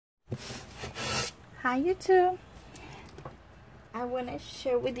Hi YouTube. I want to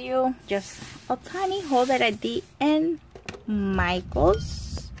share with you just a tiny haul that I did in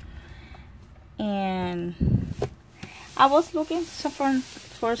Michael's, and I was looking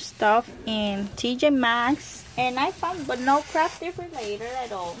for stuff in TJ Maxx, and I found but no crafty related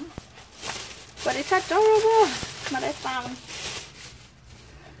at all, but it's adorable. But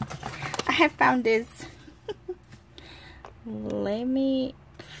I have found this. Let me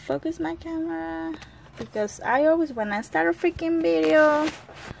focus my camera, because I always, when I start a freaking video,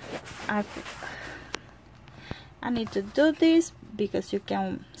 I need to do this because you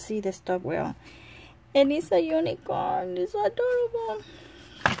can see the stuff well. And it's a unicorn. It's adorable.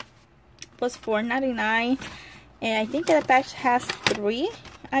 It was $4.99, and I think the pack has 3,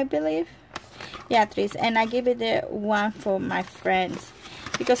 I believe. Yeah, 3. And I give it the one for my friends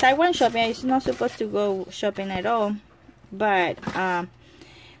because I went shopping. I was not supposed to go shopping at all, but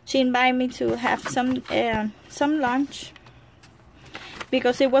she invited me to have some lunch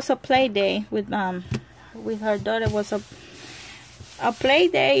because it was a play day with her daughter. It was a play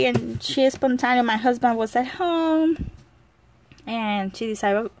day, and she spontaneous. My husband was at home, and she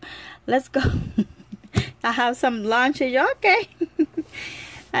decided, let's go. I have some lunch. And you're okay.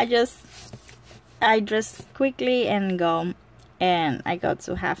 I dressed quickly and go, and I got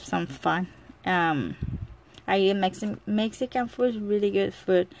to have some fun. I eat Mexican food, really good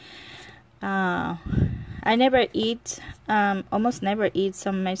food. I never eat, almost never eat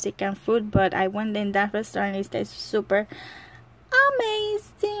some Mexican food, but I went in that restaurant. It tastes super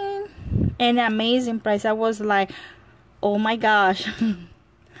amazing, and amazing price. I was like, oh my gosh.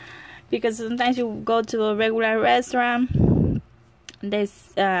 Because sometimes you go to a regular restaurant,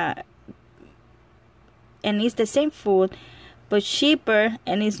 there's and it's the same food but cheaper,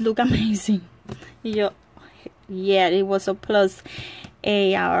 and it's look amazing. Yeah, it was a plus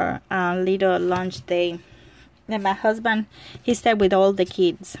our little lunch day. And my husband, he stayed with all the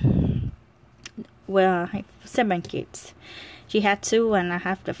kids. Well, 7 kids. She had 2 and I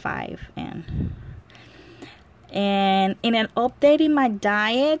have the 5. And in an updating my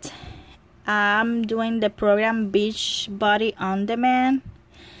diet, I'm doing the program Beach Body on Demand.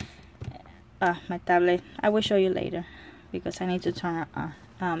 My tablet, I will show you later because I need to turn it on.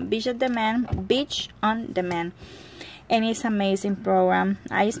 Beach on Demand, and it's amazing program.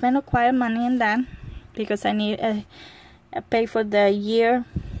 I spent quite money in that because I need a pay for the year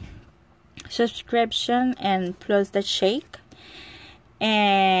subscription and plus the shake,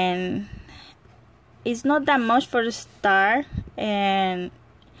 and it's not that much for the start, and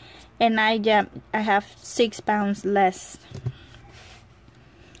I have 6 pounds less.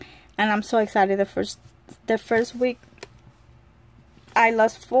 And I'm so excited. The first week I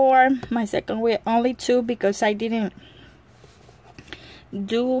lost 4. My second week only 2 because I didn't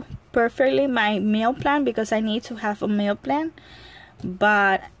do perfectly my meal plan, because I need to have a meal plan.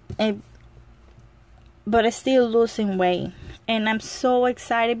 But I'm still losing weight, and I'm so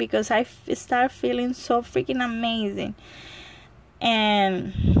excited because I start feeling so freaking amazing.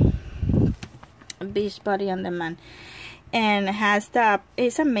 And Beach Body on Demand, and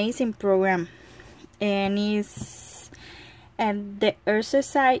it's amazing program, and the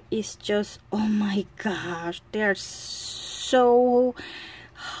exercise is just, oh my gosh, they're so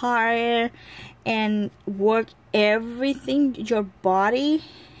hard and work everything your body.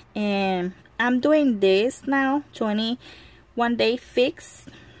 And I'm doing this now, 21 day fix,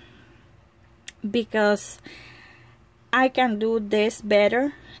 because I can do this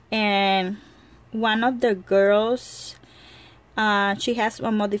better. And one of the girls, she has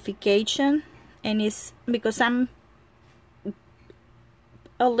a modification, and it's because I'm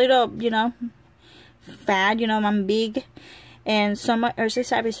a little, fat, I'm big, and some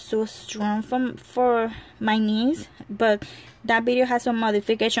exercise is too strong for my knees. But that video has a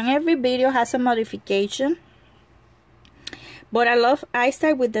modification. Every video has a modification, but I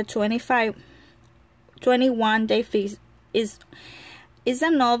start with the 21 day fix. Is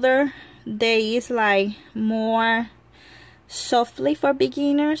another day is like more softly for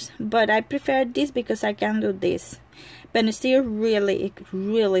beginners, but I prefer this because I can do this. But it's still really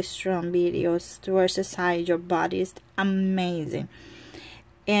strong videos to exercise your body. Is amazing,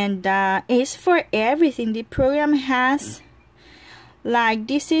 and it's for everything. The program has, like,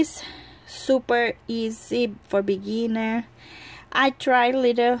 this is super easy for beginner. I tried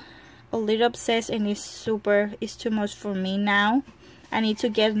a little obsessed, and it's too much for me now. I need to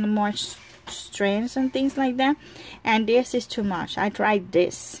get more strength and things like that, and this is too much. I tried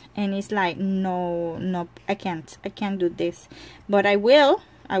this, and it's like, no, I can't do this. But I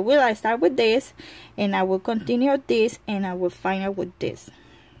start with this, and I will continue this, and I will final with this.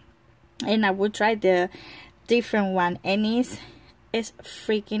 and I would try the different one, and it's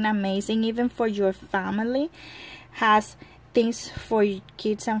freaking amazing. Even for your family, has things for your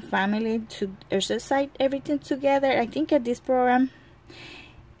kids and family to exercise everything together. I think at this program,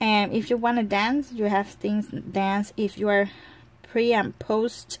 and if you want to dance, you have things dance. If you are pre and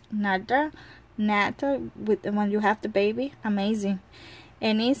post nata with when you have the baby, amazing.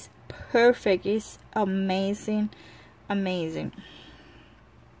 And it's perfect. It's amazing.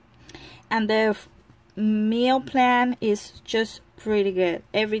 And the meal plan is just pretty good.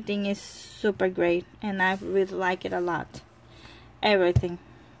 Everything is super great, and I really like it a lot. Everything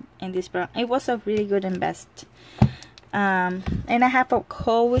in this program, it was a really good invest. And I have a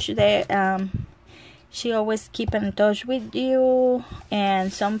coach that she always keep in touch with you,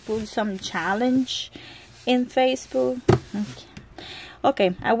 and put some challenge in Facebook.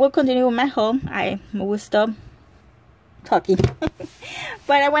 Okay, I will continue with my haul. I will stop talking.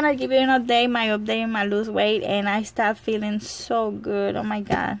 But I want to give you an update, my lose weight, and I start feeling so good. Oh my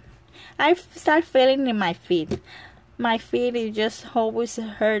god, I start feeling in my feet. My feet is just always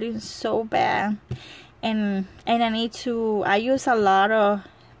hurting so bad, and I use a lot of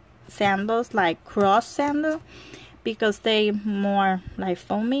sandals, like cross sandal, because they more like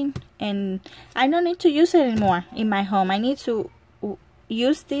foaming, and I don't need to use it anymore in my home. I need to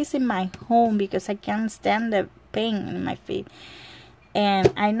use this in my home because I can't stand the pain in my feet,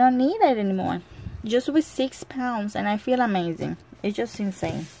 and I don't need it anymore. Just with 6 pounds, and I feel amazing. It's just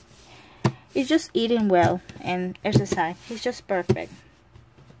insane. It's just eating well and exercise. It's just perfect.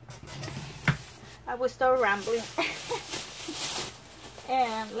 I will start rambling.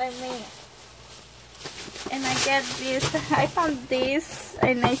 And I get this. I found this,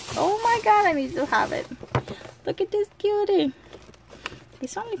 and oh my god, I need to have it. Look at this cutie.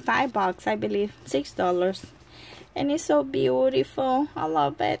 It's only $5, I believe, $6, and it's so beautiful. I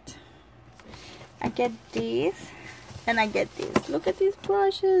love it. I get this, and I get this. Look at these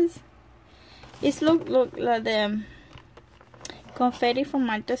brushes. It's look like the confetti from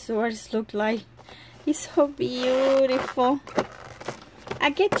Martha Stewart's look like. It's so beautiful. I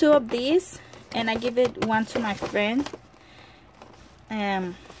get 2 of these, and I give it one to my friend.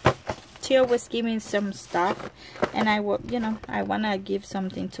 She always give me some stuff, and I wanna give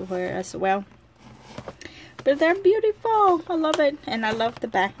something to her as well. But they're beautiful. I love it, and I love the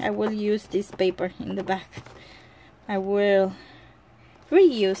back. I will use this paper in the back. I will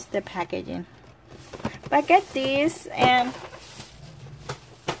reuse the packaging. But I get this, and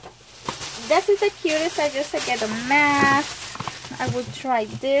this is the cutest. I get a mask. I will try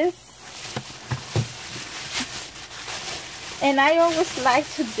this, and I always like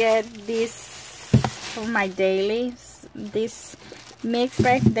to get this for my dailies. This mix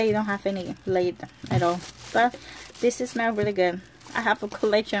break, they don't have any lid at all, but this smells really good. I have a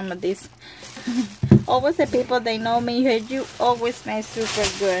collection of this. Always the people, they know me, you always smell super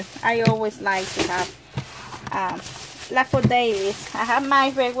good. I always like to have like for dailies. I have my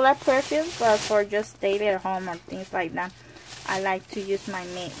regular perfume, but for just daily at home or things like that, I like to use my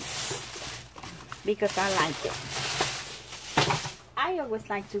mix because I like it. I always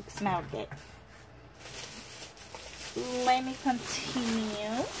like to smell good. Let me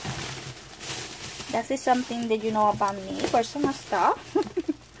continue. That is something that you know about me, personal stuff.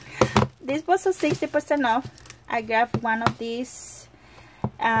 This was a 60% off. I grabbed one of these.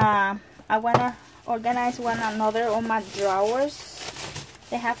 I want to organize one another on my drawers.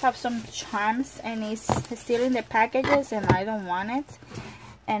 They have some charms, and it's still in the packages, and I don't want it.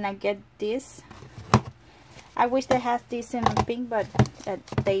 And I get this. I wish they had this in pink, but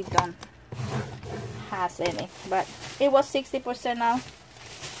they don't have any. But it was 60% off.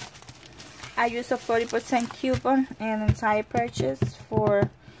 I used a 40% coupon and entire purchase for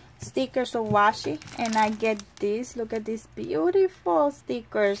stickers or washi, and I get this. Look at these beautiful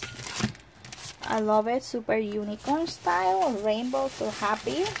stickers. I love it. Super unicorn style, rainbow, so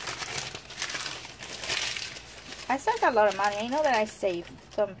happy. I saved a lot of money. I know that I saved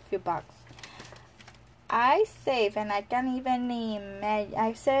some few bucks. I save, and I can't even imagine.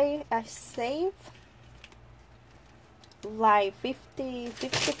 I save like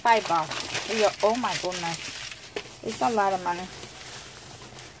 55 bucks. Oh my goodness, it's a lot of money.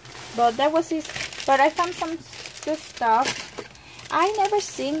 But that was it. But I found some good stuff. I never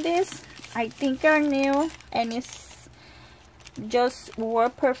seen this. I think are new, and it's just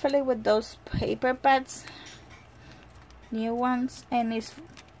work perfectly with those paper pads, new ones, and it's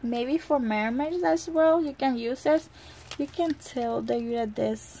maybe for mermaids as well. You can use it. You can tell they're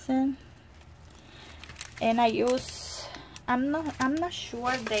iridescent, and I use. I'm not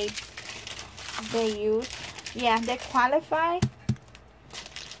sure they use. Yeah, they qualify.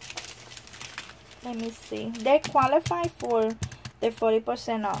 let me see. They qualify for the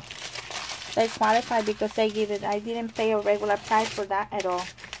 40% off. They qualify because they give it. I didn't pay a regular price for that at all.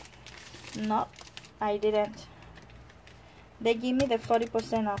 No, I didn't. They give me the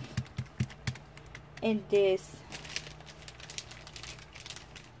 40% off in this.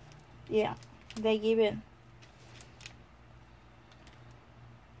 Yeah, they give it.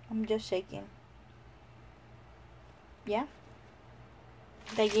 I'm just shaking. Yeah,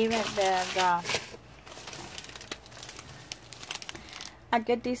 they give it the I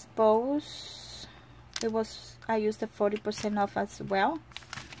get these bows. It was, I used the 40% off as well.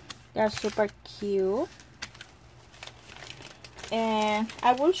 They're super cute. And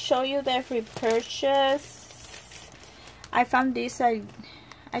I will show you the repurchase. I found this. I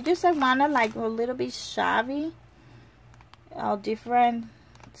wanted like a little bit shabby. Different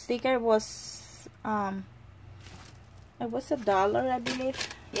sticker was it was $1, I believe.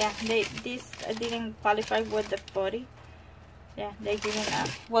 Yeah, this didn't qualify with the 40. Yeah, they giving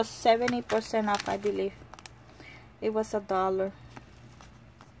was 70% off, I believe. It was $1.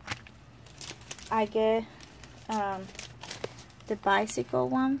 I get the bicycle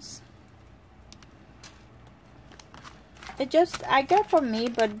ones. I got for me,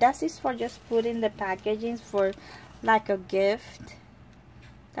 but that is for just putting the packaging for like a gift.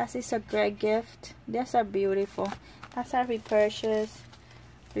 That is a great gift. These are beautiful. That's a repurchase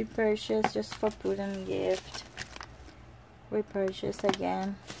just for putting gift. Repurchase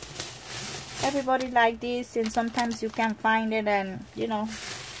again. Everybody like this, and sometimes you can find it, and you know,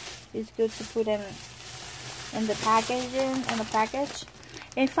 it's good to put in the packaging, in the package.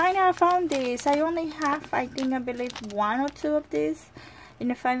 And finally I found this. I only have, I believe 1 or 2 of these, and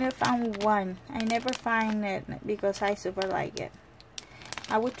I finally found one. I never find it because I super like it.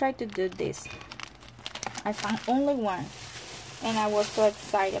 I will try to do this. I found only one, and I was so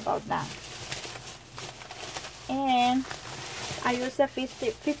excited about that. And I used a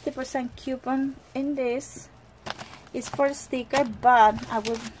 50% coupon in this. It's for a sticker, but I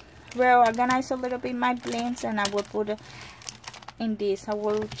will reorganize a little bit my blends, and I will put it in this. I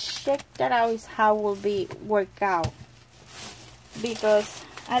will check that out, is how will be work out, because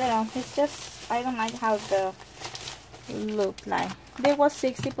I don't know, it's just I don't like how the look like. There was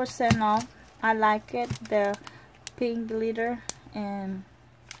 60% off. I like it, the pink glitter and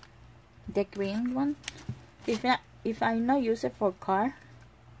the green one. If I not use it for car,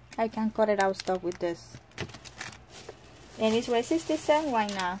 I can cut it out stuff with this. And it's worth 60 cents. Why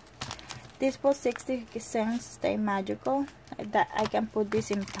not? This was 60 cents. Stay magical. That I can put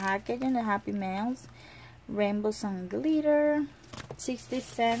this in packaging. The Happy Meals, rainbows and glitter. 60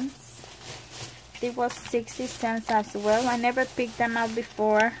 cents. It was 60 cents as well. I never picked them out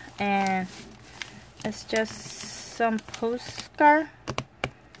before, and it's just some postcard,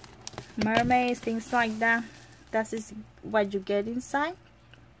 mermaids, things like that. That is what you get inside.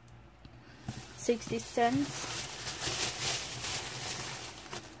 60 cents.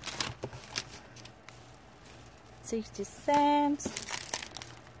 60 cents.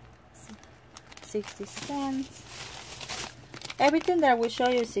 60 cents. Everything that I will show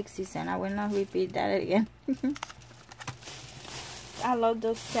you is 60 cents. I will not repeat that again. I love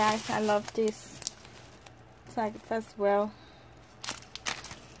those tags. I love this tag as well.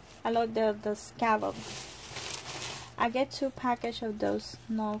 I love the scallops. I get 2 packages of those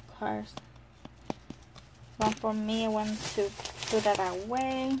no cards. One for me, one to put that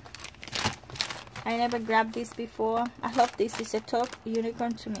away. I never grabbed this before. I love this. It's a top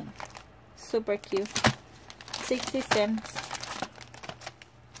unicorn to me. Super cute. 60 cents.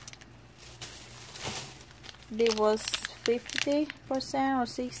 It was 50% or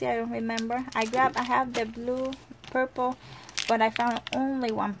 60, I don't remember. I have the blue, purple, but I found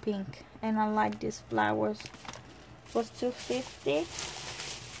only one pink, and I like these flowers. It was $2.50.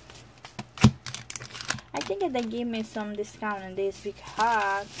 I think they give me some discount on this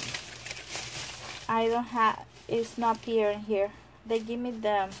because I don't have, it's not here. They give me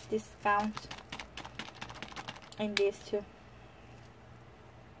the discount in this too.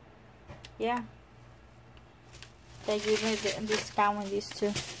 Yeah, they give me the discount in this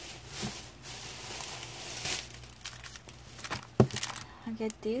too. I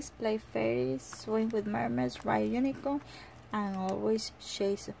get this, play fairies, swim with mermaids, ride unicorn, and always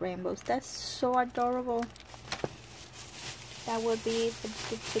chase rainbows. That's so adorable. That would be to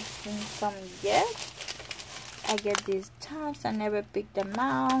put in some gift. I get these tags. I never pick them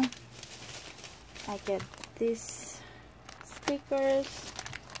out. I get these stickers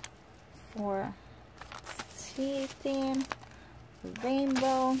for theme,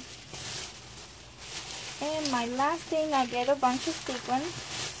 rainbow. And my last thing, I get a bunch of sequins.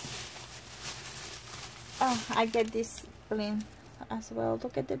 Oh, I get this bling as well.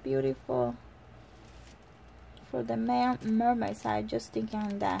 Look at the beautiful for the mermaid side. Just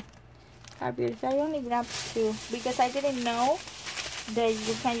thinking that how beautiful. I only grabbed 2 because I didn't know that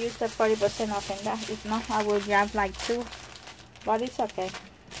you can use the 40% off in that. If not, I would grab like 2, but it's okay.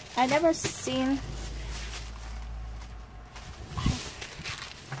 I never seen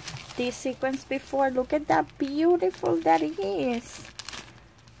this sequence before. Look at that beautiful that it is.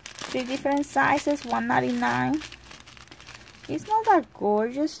 3 different sizes, $1.99. It's not that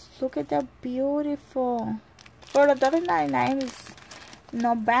gorgeous. Look at that beautiful. For $1.99 is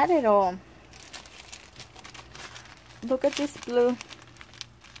not bad at all. Look at this blue.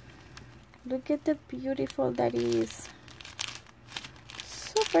 Look at the beautiful that is.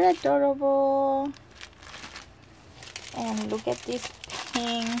 Super adorable. And look at this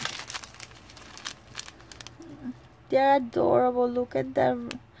pink. They're adorable. Look at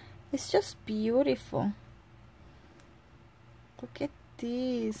the, it's just beautiful. Look at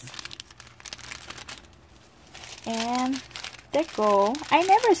this. And the gold. I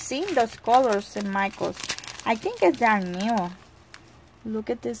never seen those colors in Michael's. I think it's that new. Look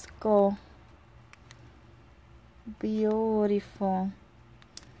at this gold. Beautiful.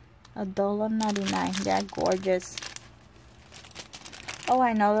 $1.99. They're gorgeous. Oh,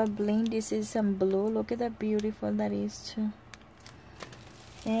 another bling. This is some blue. Look at how beautiful that is too.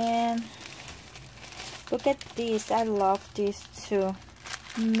 And look at this. I love this too.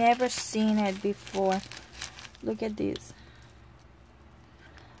 Never seen it before. Look at this.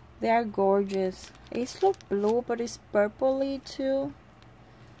 They are gorgeous. It's look blue, but it's purpley too.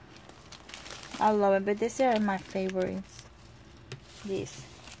 I love it, but these are my favorites. This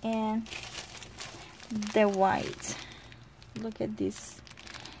and the white. Look at this.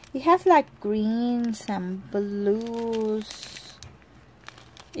 It has like greens and blues.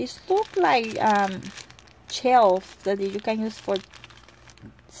 It look like shelves that you can use for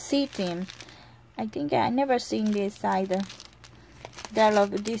seating. I think I never seen this either. I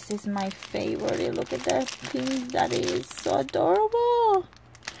love it. This is my favorite. Look at that pink. That is so adorable.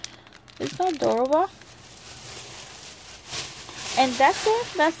 It's so adorable. And that's it.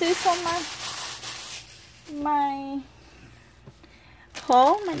 That's it for my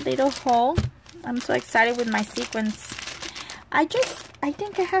haul, my little haul. I'm so excited with my sequence. I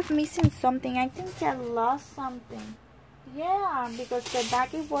think I have missing something. I think I lost something. Yeah, because the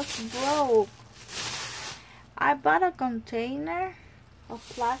baggie was broke. I bought a container, a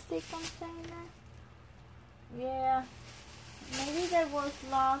plastic container. Yeah, maybe that was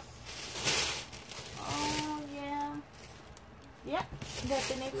lost. Oh yeah, yeah,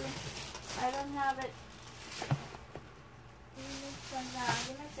 definitely. I don't have it.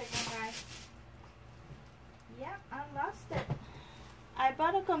 Give me a second, guys. Yeah, I lost it. I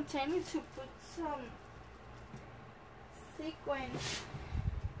bought a container to put some sequins,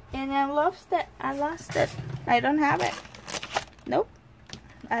 and I lost it. I don't have it. Nope,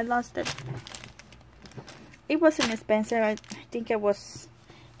 I lost it. It wasn't expensive. I think it was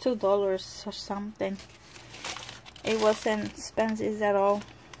 $2 or something. It wasn't expensive at all.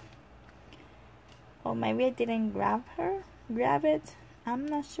 Or maybe I didn't grab it. I'm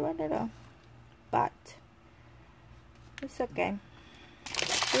not sure at all. But it's okay.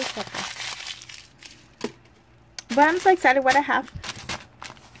 It's okay. But I'm so excited what I have.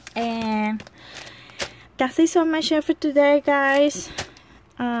 And that's it so much for today, guys.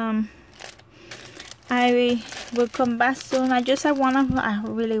 I will come back soon. I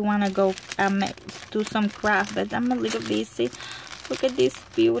really wanna go do some craft, but I'm a little busy. Look at this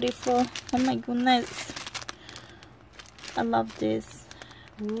beautiful. Oh my goodness, I love this.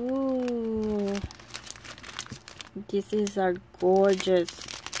 Ooh, this is are gorgeous.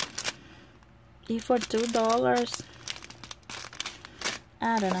 For $2.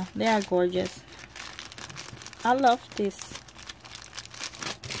 I don't know, they are gorgeous. I love this.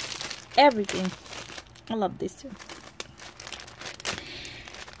 Everything. I love this too.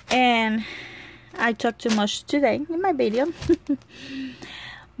 And I talked too much today in my video.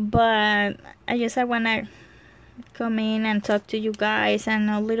 But I want to come in and talk to you guys, and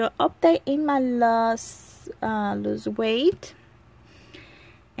a little update in my lose weight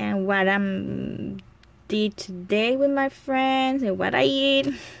and what I did today with my friends and what I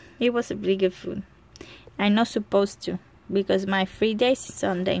eat. It was a really good food. I'm not supposed to, because my free day is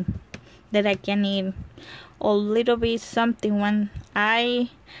Sunday, that I can eat a little bit something. When I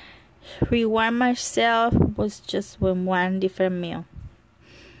reward myself was just with one different meal,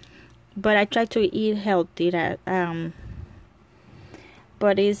 but I try to eat healthy.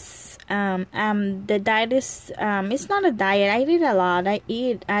 But it's the diet is it's not a diet. I eat a lot. I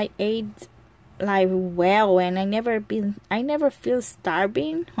ate like well, and I never feel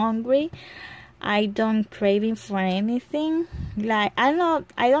starving, hungry. I don't craving for anything. Like I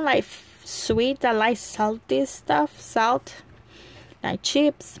don't like sweet. I like salty stuff, like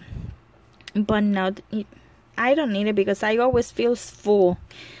chips. But not, I don't need it because I always feel full,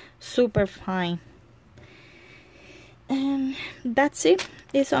 super fine. And that's it.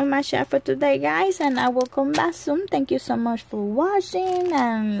 It's all my share for today, guys, and I will come back soon. Thank you so much for watching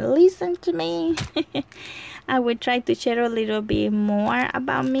and listen to me. I will try to share a little bit more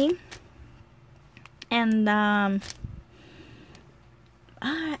about me. And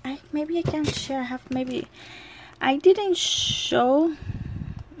maybe I can share. Maybe I didn't show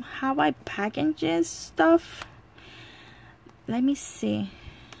how I package stuff. Let me see.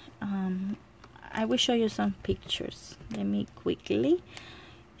 I will show you some pictures. Let me quickly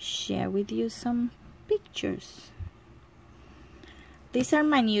share with you some pictures. These are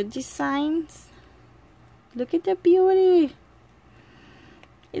my new designs. Look at the beauty.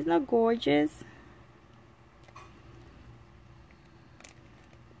 Isn't that gorgeous?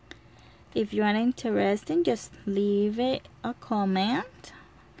 If you are interested, just leave it a comment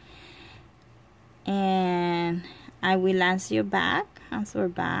and I will answer back.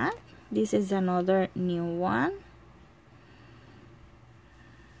 This is another new one.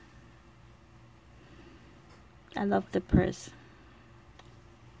 I love the purse.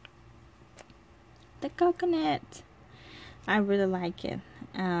 The coconut. I really like it.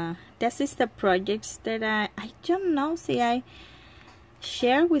 This is the projects that I don't know. See, I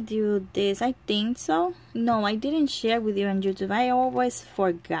share with you this. I think so. No, I didn't share with you on YouTube. I always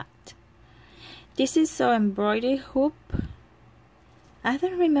forgot. This is so embroidery hoop. I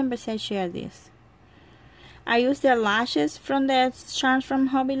don't remember if I shared this. I use the lashes from the charms from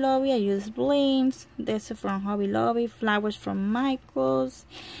Hobby Lobby. I use blings. This is from Hobby Lobby. Flowers from Michaels.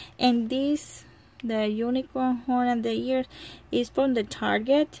 And this, the unicorn horn and the ears, is from the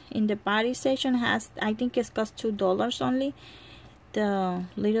Target. In the body section has, I think it's cost $2 only. The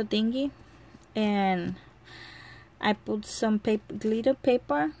little thingy. And I put some glitter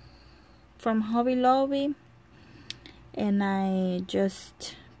paper from Hobby Lobby. And I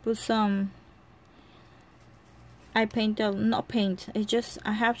just put some, I have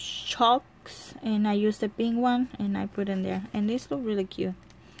chalks and I use the pink one and I put in there, and this look really cute.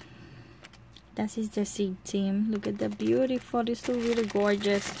 That is the seed team. Look at the beautiful, this look really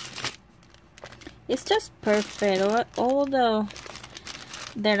gorgeous. It's just perfect. All the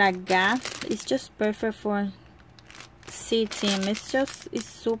that I got, it's just perfect for seed team. It's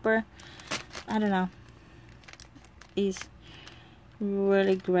super, I don't know, is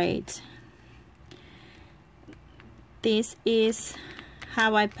really great. This is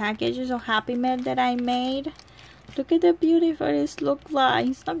how I package a Happy Mail that I made. Look at the beautiful this look like.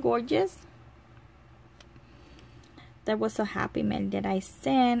 It's not gorgeous. That was a Happy Mail that I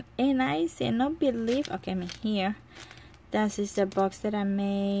sent, and I said not believe. Okay, I'm here. That is the box that I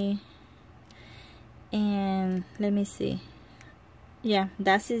made, and let me see. Yeah,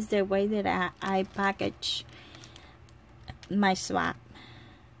 that is the way that I package my swap.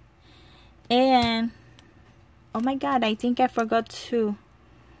 And oh my god, I think I forgot to,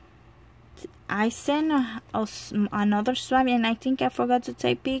 I sent another swap, and I think I forgot to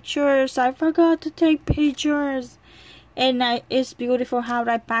take pictures. I forgot to take pictures, and it's beautiful how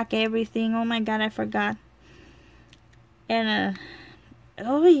I pack everything. Oh my god, I forgot. And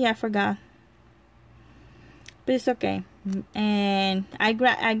oh yeah, I forgot, but it's okay. And I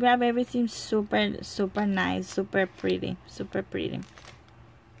grab everything super nice, super pretty.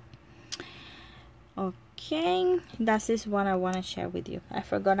 Okay, that is what I want to share with you. I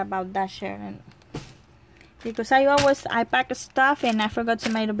forgot about that sharing because I pack stuff and I forgot to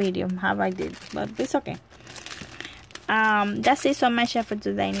make a video how I did, but it's okay. That's it so much for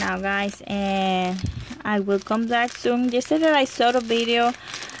today now, guys, and I will come back soon. Yesterday I saw the video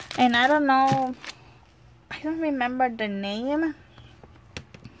and I don't know, I don't remember the name.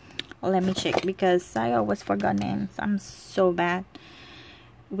 Let me check because I always forgot names. I'm so bad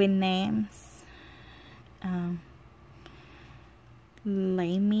with names.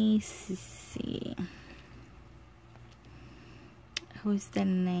 Let me see. Who's the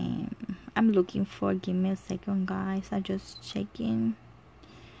name? I'm looking for. Give me a second, guys. I just checking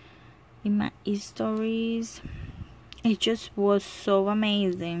in my stories. It just was so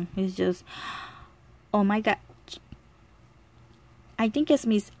amazing. It's just, oh my god. I think it's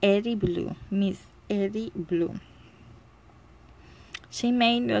Miss Eddie Blue. She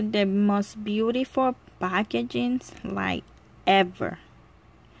made the most beautiful packagings like ever.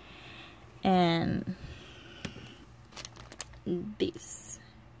 And this.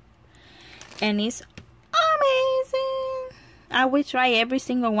 and it's amazing. I will try every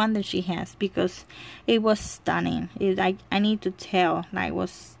single one that she has because it was stunning. I need to tell, like, it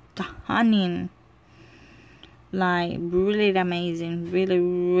was stunning, like really amazing,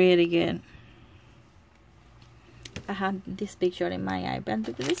 really good. I had this picture in my iPad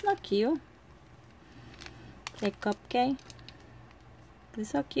because it's not cute. The cupcake.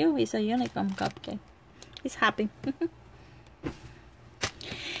 It's so cute. It's a unicorn cupcake. It's happy.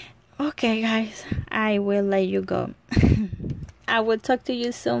 Okay, guys, I will let you go. I will talk to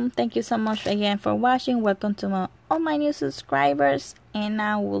you soon. Thank you so much again for watching. Welcome to all my new subscribers, and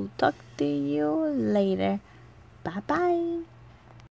I will talk to you later. Bye bye.